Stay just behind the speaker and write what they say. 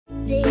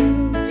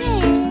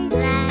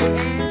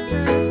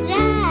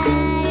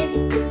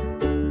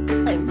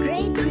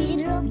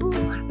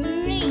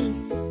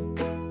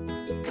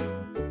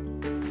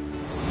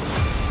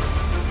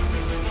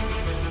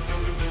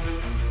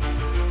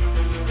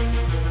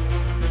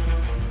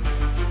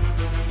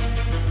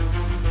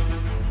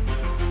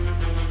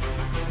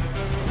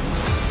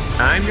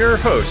I'm your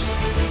host,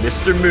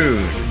 Mr.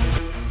 Moon.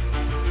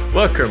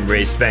 Welcome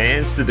race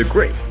fans to the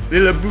Great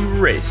Lillaboo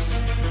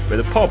Race, where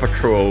the Paw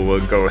Patrol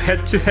will go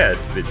head to head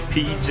with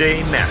PJ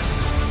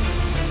Masks.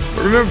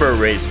 But remember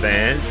race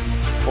fans,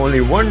 only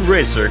one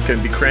racer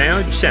can be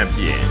crowned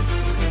champion.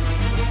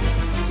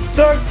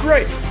 The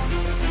Great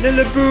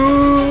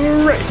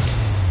Lillaboo Race!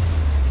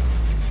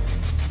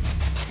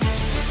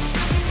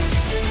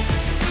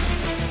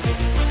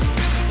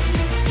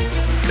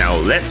 Now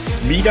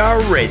let's meet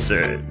our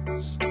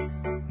racers.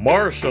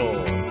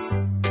 Marshall,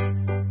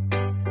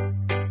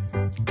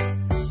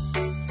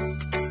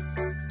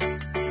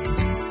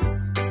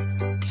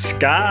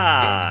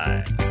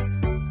 Sky,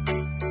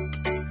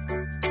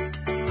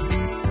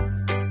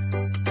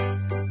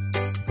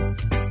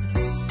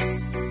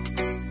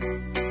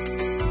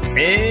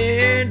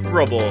 and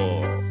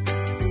Rubble.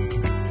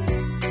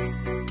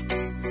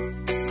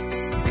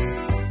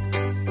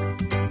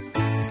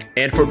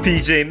 And for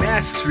PJ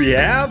Masks we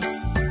have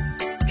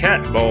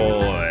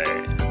Catboy,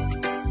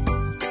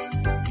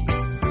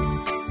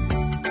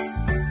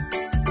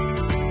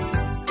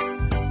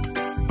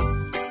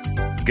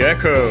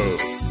 Gecko,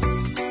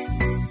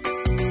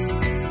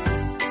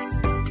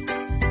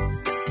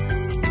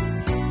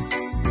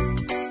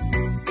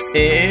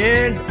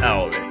 and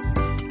Owlet.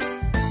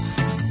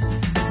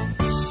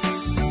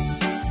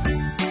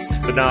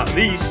 Last but not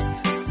least,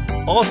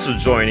 also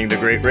joining the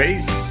great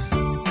race,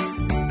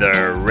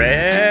 the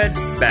Red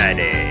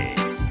Baddie.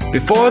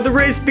 Before the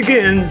race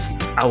begins,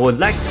 I would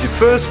like to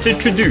first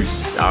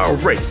introduce our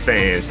race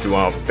fans to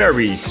our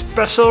very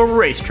special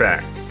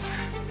racetrack.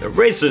 The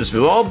racers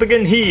will all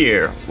begin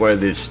here, where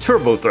these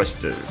turbo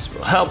thrusters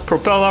will help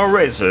propel our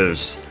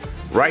racers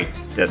right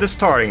at the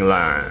starting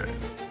line.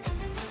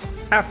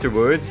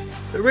 Afterwards,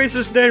 the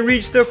racers then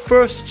reach their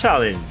first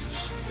challenge.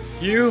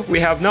 Here we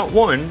have not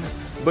one,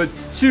 but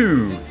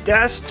two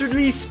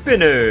dastardly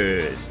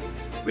spinners,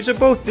 which are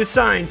both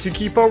designed to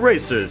keep our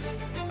racers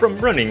from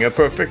running a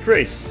perfect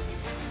race.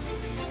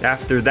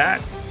 After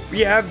that,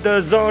 we have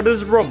the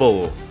Zarda's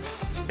Rubble,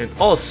 and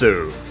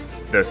also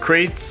the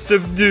Crates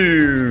of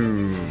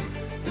Doom,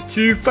 the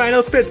two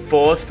final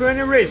pitfalls for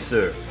any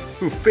racer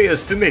who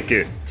fails to make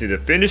it to the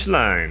finish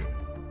line.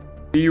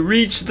 We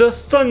reach the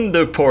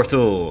Thunder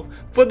Portal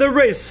for the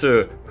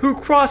racer who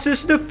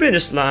crosses the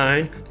finish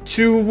line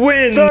to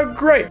win the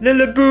Great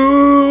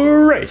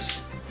Lillaboo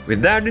Race.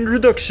 With that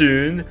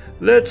introduction,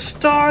 let's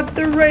start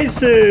the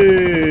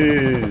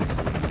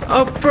races!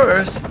 Up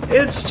first,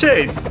 it's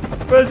Chase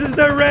versus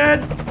the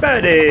Red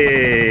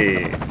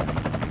Baddie.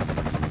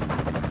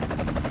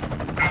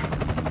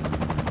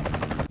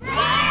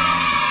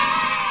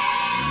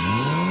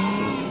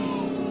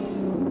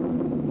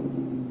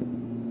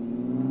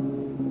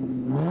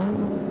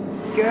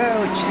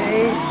 Go,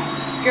 Chase!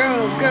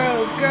 Go,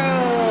 go, go!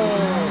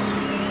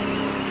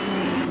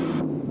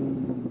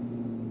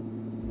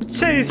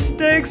 Chase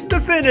takes the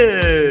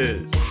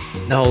finish!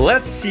 Now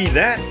let's see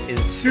that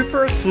in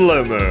super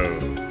slow-mo.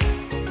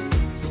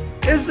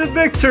 It's a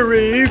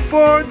victory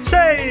for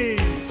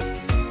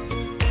Chase!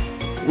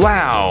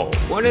 Wow,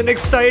 what an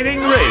exciting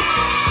race!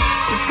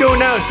 Let's go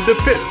now to the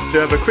pits to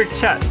have a quick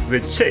chat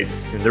with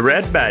Chase in the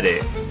Red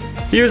Baddie.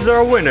 Here's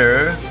our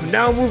winner, who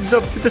now moves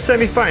up to the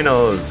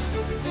semifinals,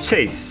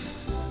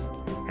 Chase.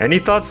 Any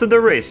thoughts on the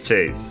race,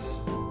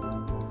 Chase?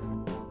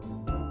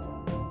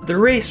 The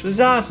race was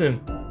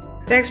awesome!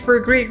 Thanks for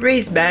a great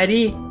race,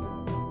 Baddie!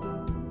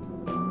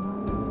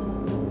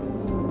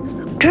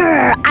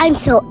 Grr, I'm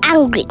so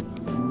angry!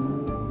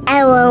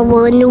 I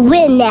want to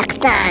win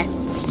next time!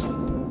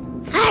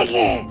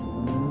 Harder!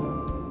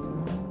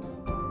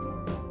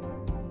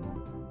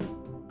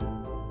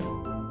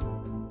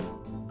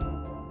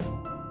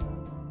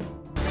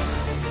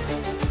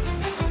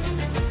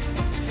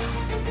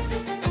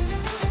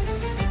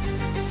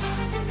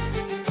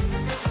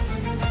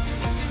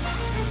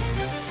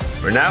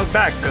 We're now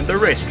back on the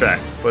racetrack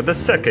for the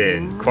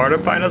second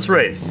quarterfinals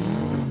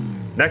race.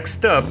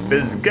 Next up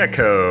is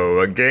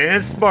Gecko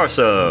against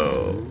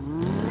Marshall.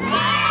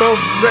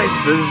 Both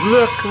racers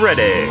look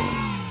ready.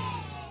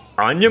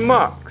 On your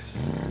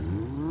marks,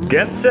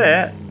 get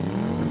set,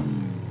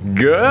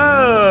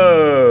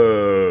 go!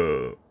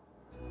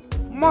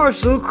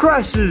 Marshall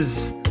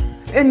crashes,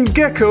 and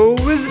Gecko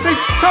is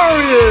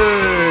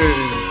victorious!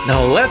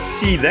 Now let's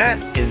see that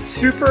in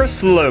super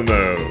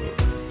slow-mo.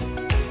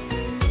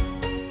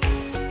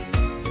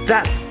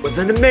 That was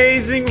an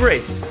amazing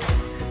race!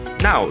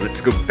 Now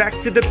let's go back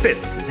to the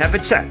pits and have a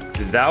chat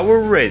with our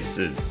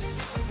racers.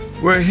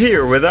 We're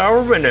here with our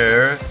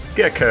winner,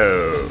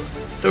 Gecko.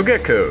 So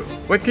Gecko,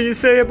 what can you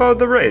say about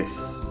the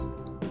race?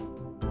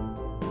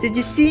 Did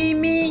you see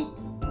me?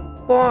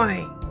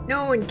 Boy,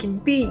 no one can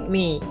beat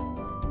me.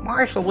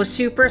 Marshall was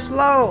super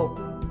slow.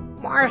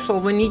 Marshall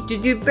will need to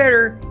do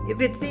better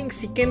if it thinks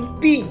he can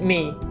beat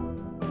me.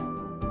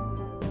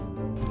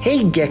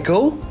 Hey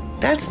Gecko,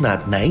 that's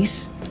not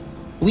nice.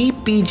 We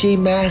PJ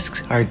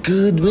Masks are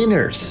good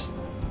winners.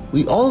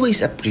 We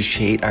always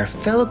appreciate our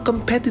fellow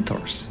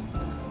competitors.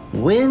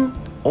 Win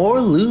or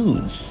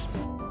lose.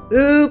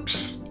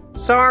 Oops!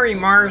 Sorry,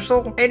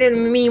 Marshall. I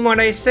didn't mean what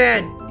I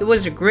said. It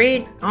was a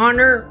great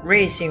honor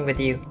racing with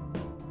you.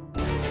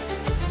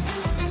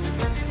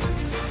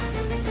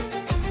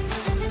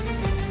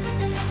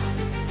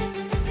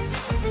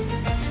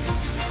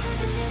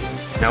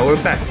 Now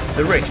we're back to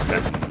the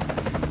racetrack.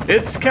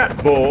 It's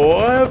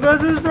Catboy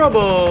versus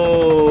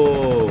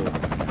Rubble!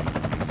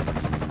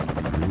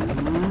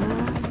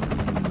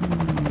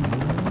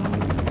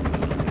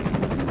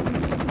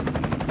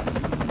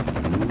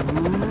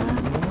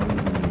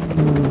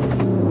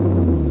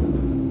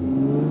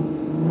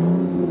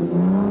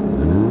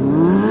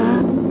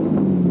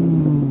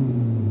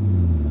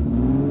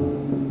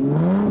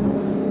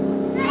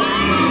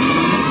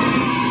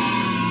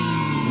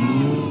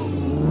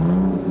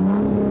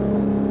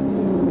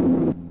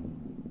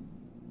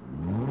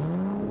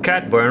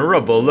 Catboy and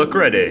Rubble look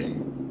ready.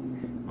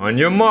 On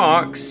your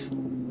marks,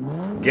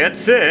 get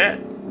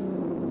set,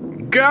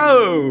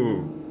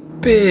 go!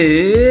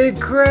 Big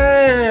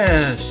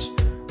crash!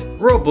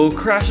 Rubble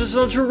crashes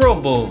onto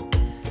Rubble,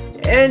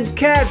 and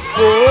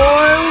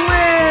Catboy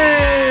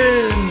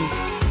wins!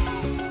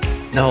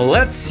 Now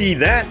let's see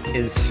that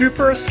in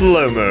super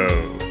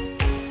slow-mo.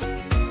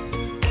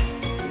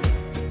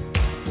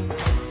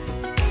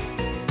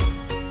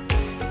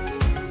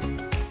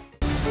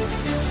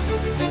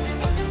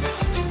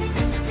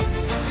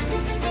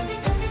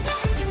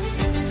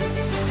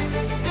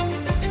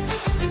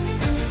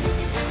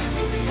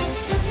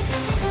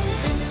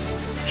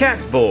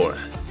 Catboy,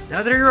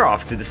 now that you're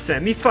off to the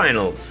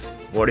semi-finals,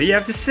 what do you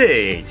have to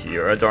say to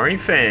your adoring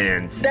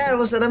fans? That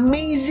was an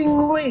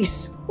amazing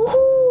race!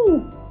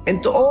 Woohoo!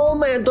 And to all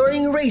my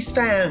adoring race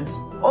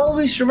fans,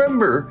 always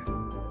remember,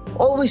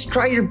 always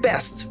try your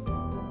best,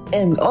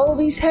 and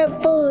always have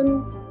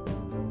fun.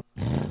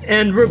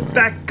 And we're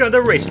back on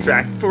the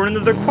racetrack for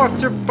another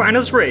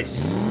quarterfinals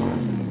race.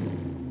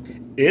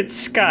 It's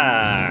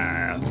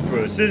Sky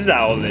versus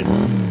Owlet.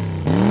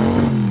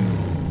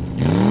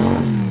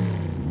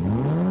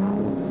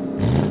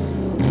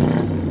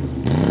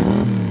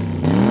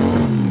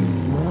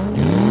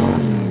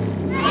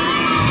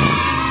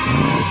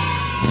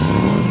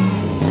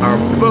 Our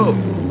boat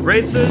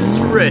racers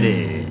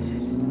ready.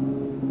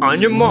 On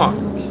your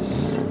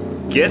marks,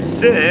 get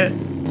set,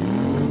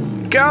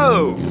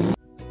 go!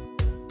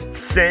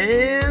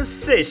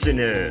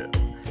 Sensational!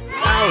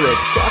 Owlet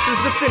crosses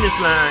the finish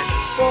line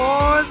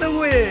for the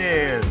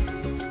win!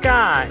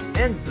 Sky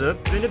ends up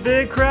in a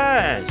big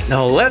crash.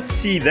 Now let's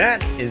see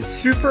that in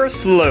super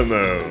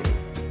slow-mo.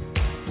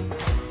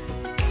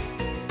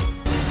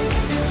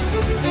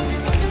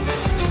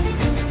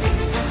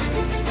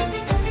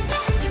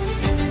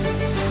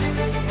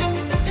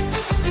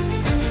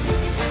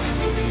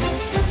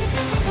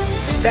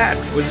 That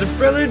was a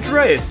brilliant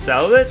race,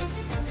 Owlet.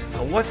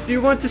 Now what do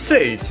you want to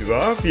say to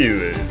our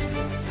viewers?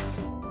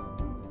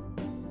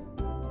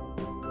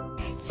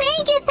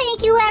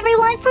 Thank you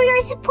everyone for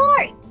your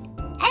support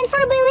and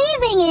for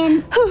believing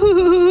in.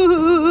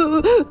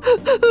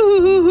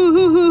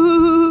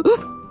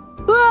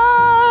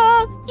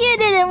 You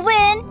didn't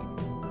win.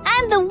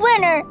 I'm the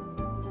winner.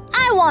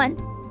 I won.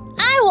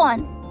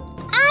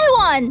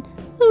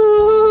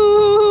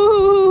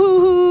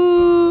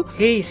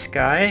 Hey,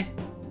 Sky.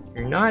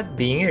 You're not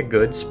being a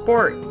good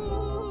sport.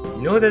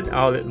 You know that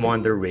Owlet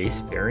won the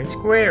race fair and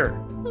square.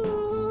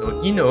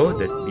 Don't you know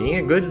that being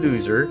a good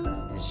loser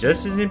is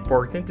just as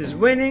important as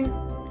winning?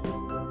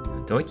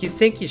 Don't you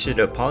think you should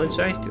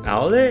apologize to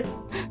Owlet?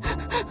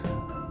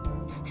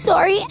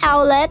 Sorry,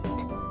 Owlet.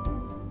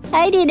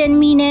 I didn't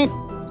mean it.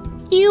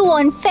 You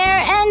won fair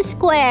and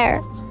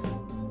square.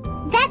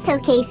 That's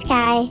okay,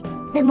 Sky.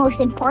 The most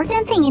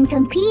important thing in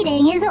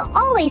competing is to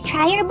always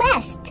try your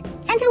best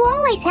and to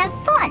always have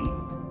fun.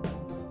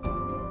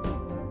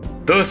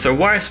 Those are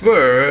wise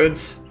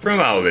words from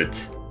Owlet.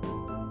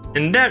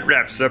 And that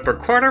wraps up our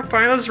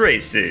quarterfinals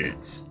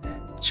races.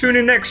 Tune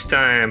in next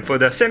time for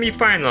the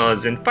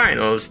semifinals and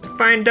finals to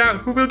find out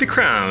who will be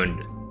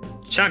crowned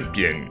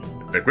champion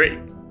of the Great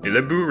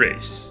Billaboo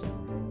Race.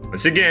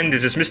 Once again,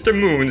 this is Mr.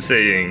 Moon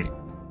saying,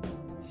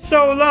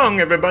 so long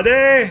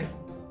everybody!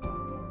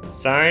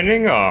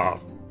 Signing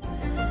off.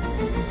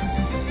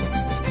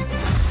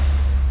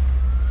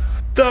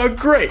 The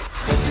Great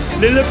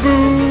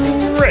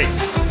Billaboo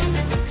Race!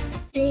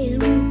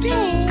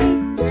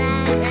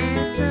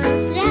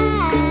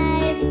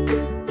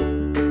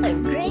 A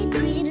great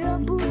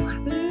readable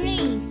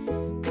race.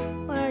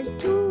 Part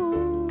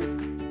 2.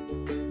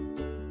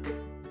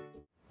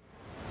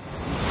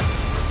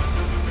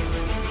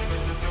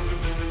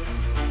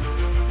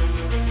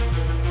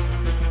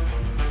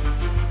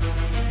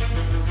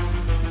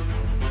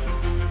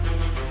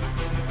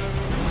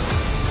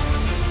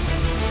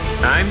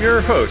 I'm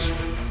your host,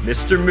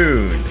 Mr.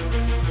 Moon.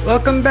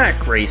 Welcome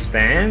back, race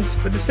fans,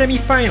 for the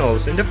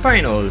semi-finals and the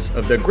finals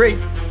of the Great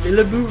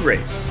Billaboo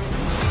Race,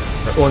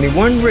 where only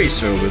one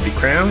racer will be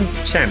crowned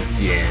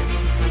champion.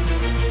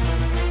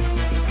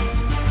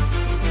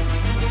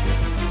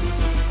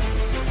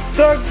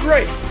 The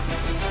Great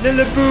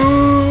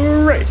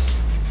Billaboo Race!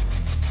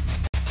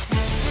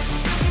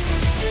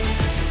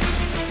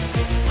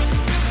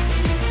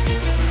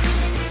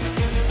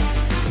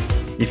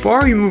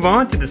 Before we move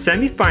on to the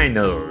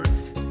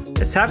semifinals,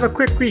 let's have a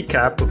quick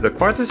recap of the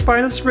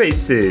quarterfinals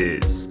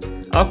races.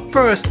 Up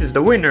first is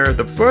the winner of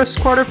the first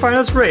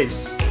quarterfinals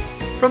race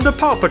from the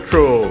Paw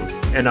Patrol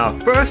and our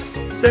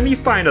first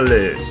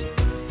semifinalist,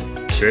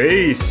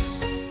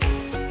 Chase.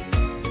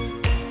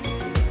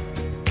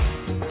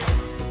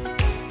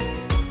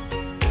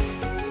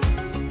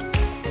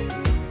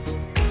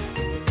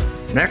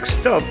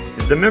 Next up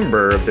is the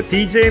member of the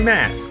PJ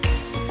Masks.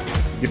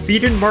 He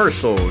defeated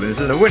Marshall and is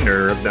the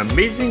winner of the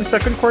amazing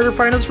second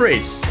quarterfinals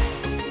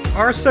race.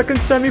 Our second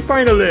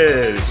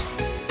semifinalist,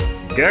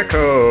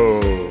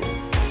 Gecko.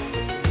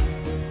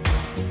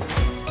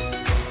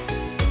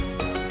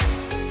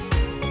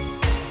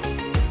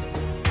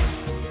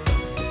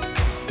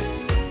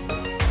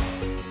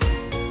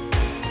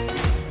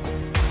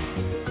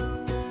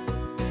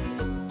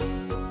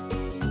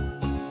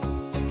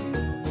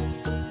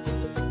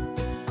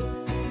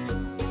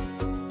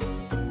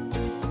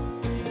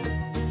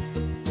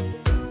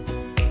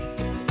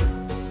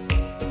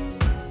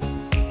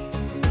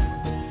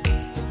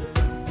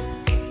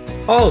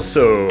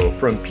 Also,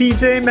 from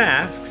PJ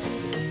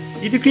Masks,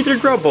 he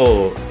defeated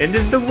Rubble and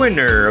is the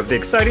winner of the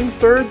exciting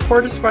third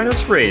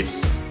quarterfinals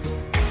race.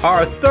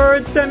 Our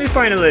third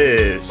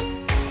semifinalist,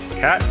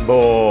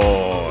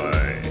 Catboy.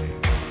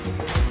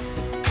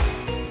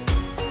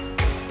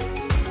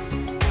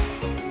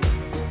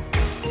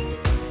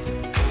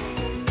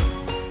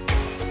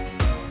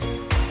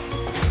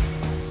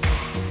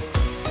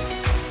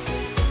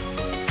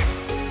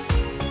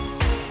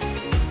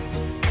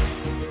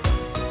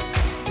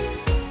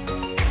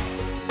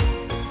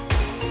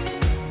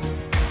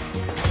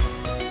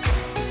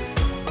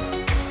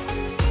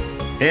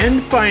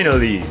 And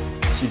finally,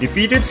 she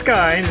defeated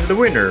Sky and is the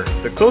winner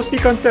of the closely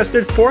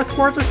contested fourth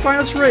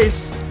quarterfinals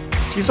race.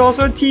 She's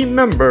also a team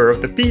member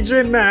of the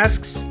PJ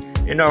Masks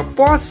and our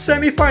fourth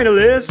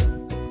semifinalist,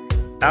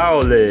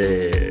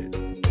 Owlet.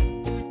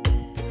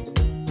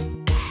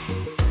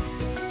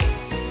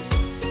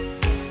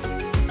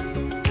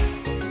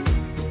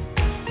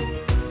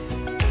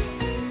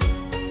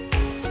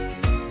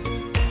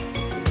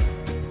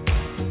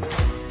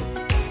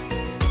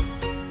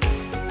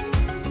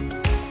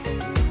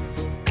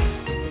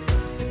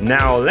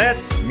 Now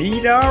let's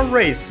meet our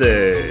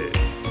racers.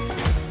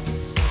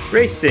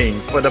 Racing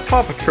for the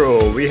Paw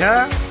Patrol we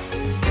have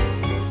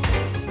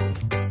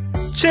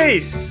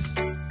Chase.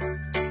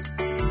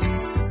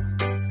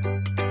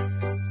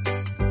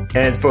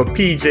 And for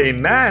PJ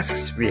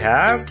Masks we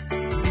have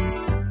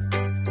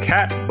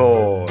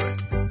Catboy.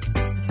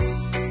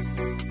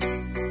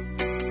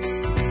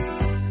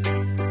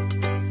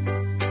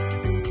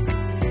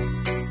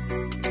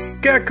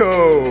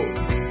 Gecko.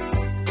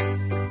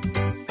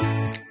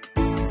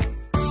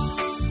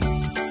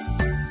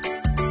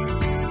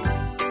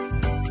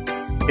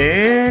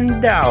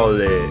 And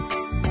Owlet.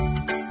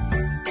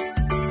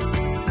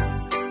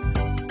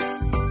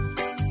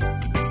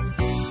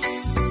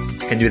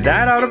 And with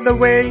that out of the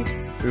way,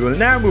 we will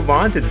now move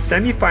on to the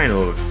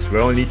semifinals, where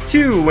only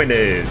 2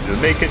 winners will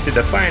make it to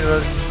the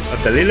finals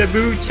of the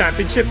Lilaboo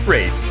Championship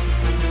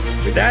race.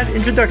 With that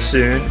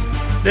introduction,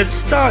 let's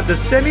start the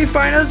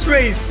semifinals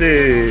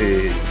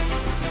races.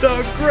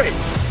 The Great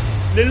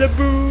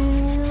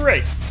Lilaboo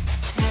Race.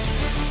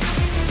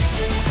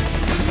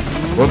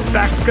 We're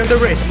back on the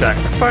racetrack,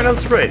 the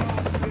finals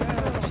race.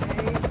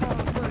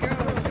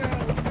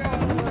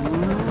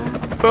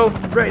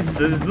 Both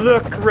racers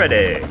look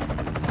ready.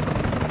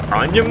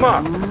 On your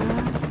marks.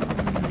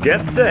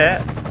 Get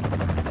set.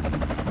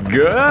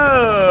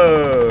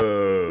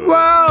 Go!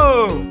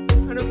 Whoa!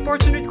 An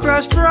unfortunate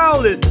crash for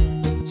Owlet.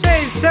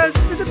 Chase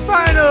heads to the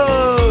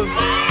finals.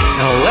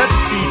 Now let's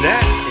see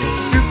that in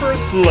super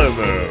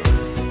slow-mo.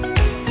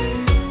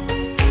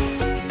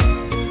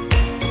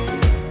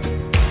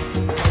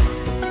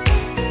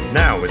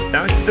 Now it's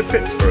down to the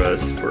pits for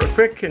us for a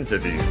quick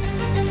interview.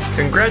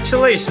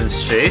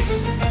 Congratulations,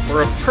 Chase,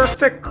 for a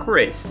perfect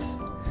race.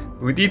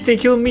 Who do you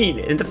think you'll meet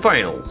in the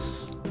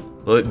finals?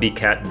 Will it be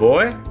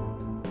Catboy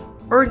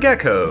or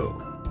Gecko?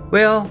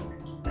 Well,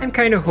 I'm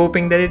kind of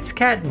hoping that it's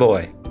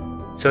Catboy,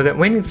 so that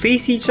when we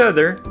face each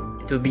other,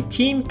 it'll be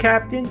Team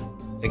Captain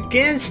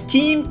against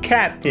Team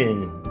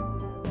Captain.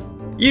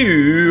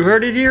 You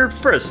heard it here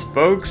first,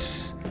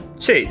 folks.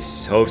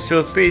 Chase hopes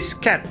he'll face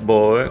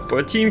Catboy for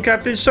a Team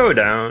Captain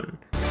Showdown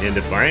in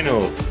the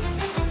finals.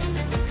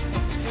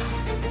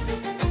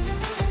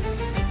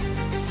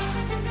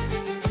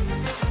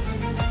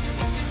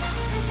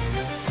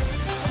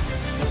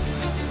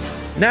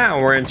 Now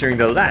we're entering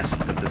the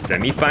last of the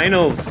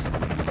semi-finals.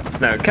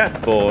 It's now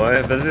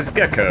Catboy versus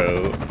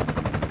Gecko.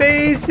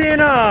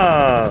 Facing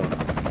off!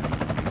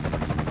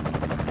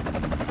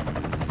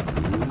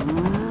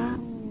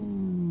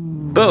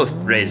 Both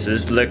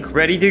racers look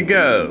ready to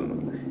go.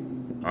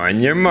 On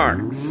your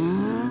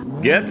marks.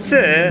 Get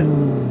set.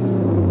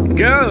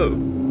 Go!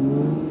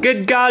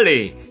 Good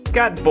golly!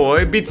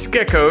 Catboy beats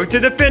Gecko to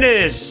the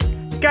finish!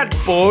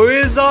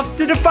 Catboy is off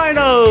to the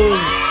finals!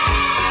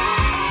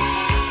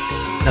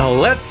 Now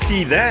let's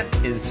see that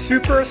in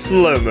super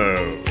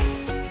slow-mo.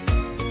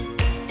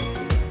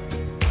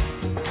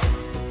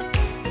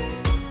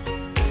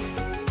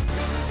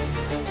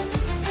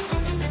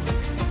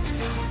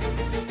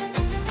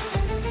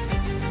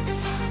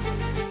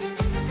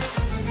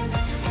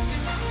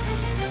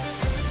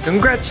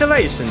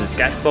 Congratulations,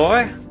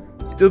 Catboy!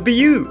 It will be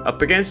you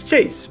up against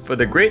Chase for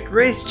the Great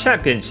Race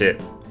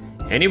Championship.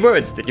 Any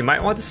words that you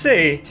might want to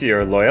say to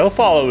your loyal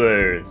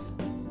followers?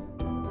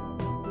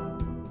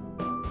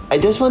 I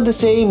just want to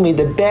say, may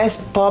the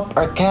best pup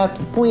or cat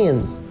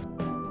win.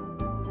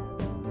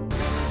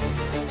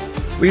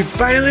 We've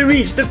finally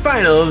reached the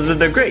finals of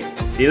the Great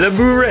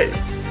Lilaboo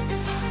Race.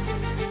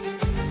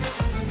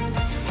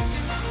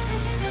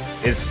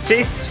 It's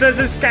Chase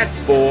vs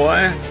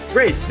Catboy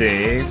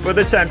racing for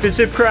the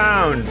championship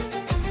crown.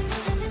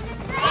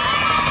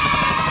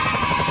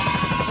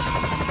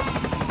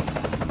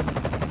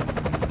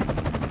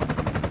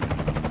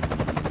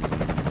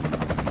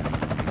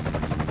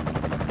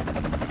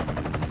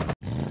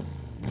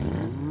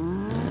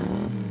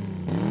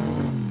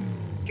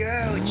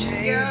 Go,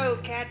 Chase. Go,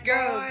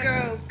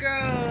 Catboy. Go.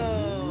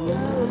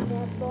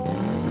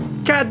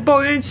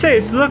 Catboy and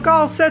Chase look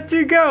all set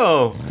to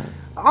go.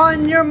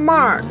 On your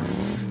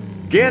marks,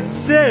 get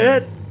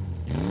set,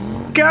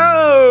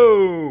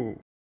 go!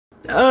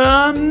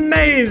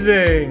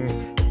 Amazing!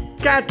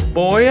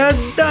 Catboy has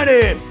done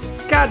it!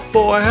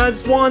 Catboy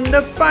has won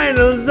the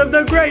finals of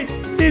the Great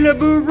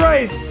Lilaboo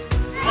Race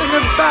in a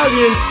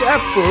valiant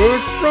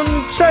effort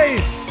from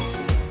Chase!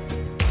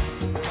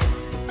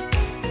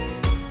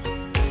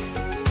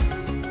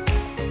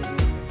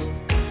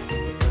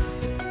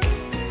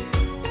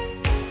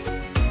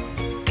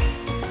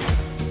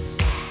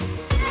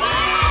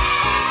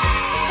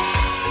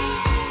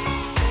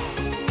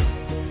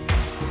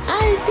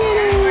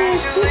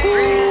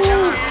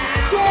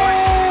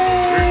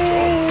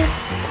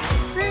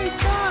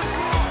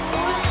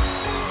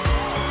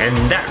 And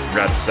that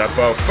wraps up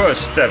our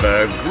first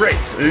ever Great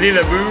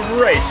Lilaboo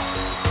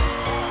Race.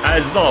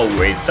 As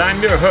always,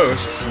 I'm your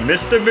host,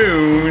 Mr.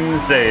 Moon,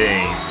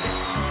 saying,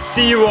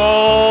 see you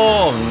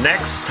all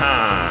next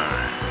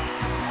time.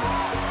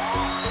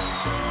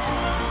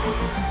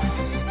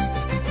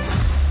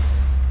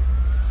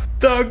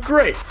 The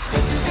Great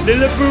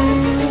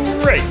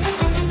Lilaboo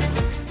Race.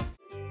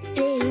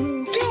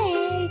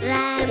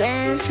 Like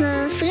and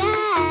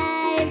subscribe.